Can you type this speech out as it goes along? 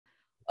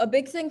A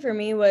big thing for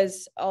me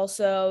was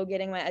also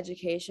getting my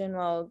education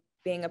while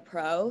being a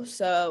pro.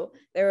 So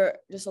there were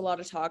just a lot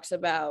of talks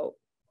about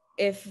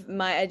if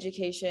my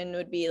education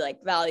would be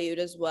like valued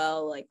as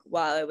well, like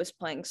while I was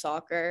playing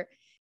soccer.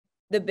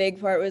 The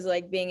big part was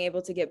like being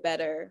able to get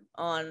better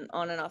on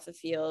and off the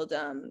field,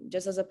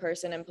 just as a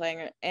person and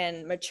playing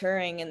and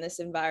maturing in this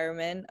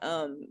environment,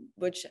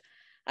 which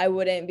I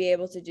wouldn't be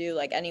able to do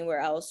like anywhere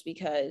else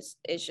because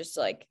it's just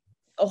like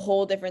a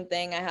whole different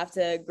thing. I have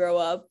to grow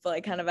up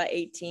like kind of at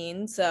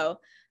 18. So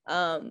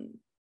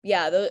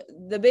yeah,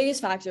 the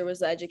biggest factor was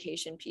the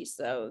education piece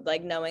though,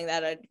 like knowing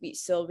that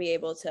still be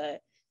able to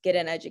get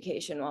an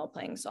education while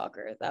playing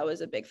soccer. That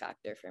was a big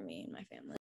factor for me and my family.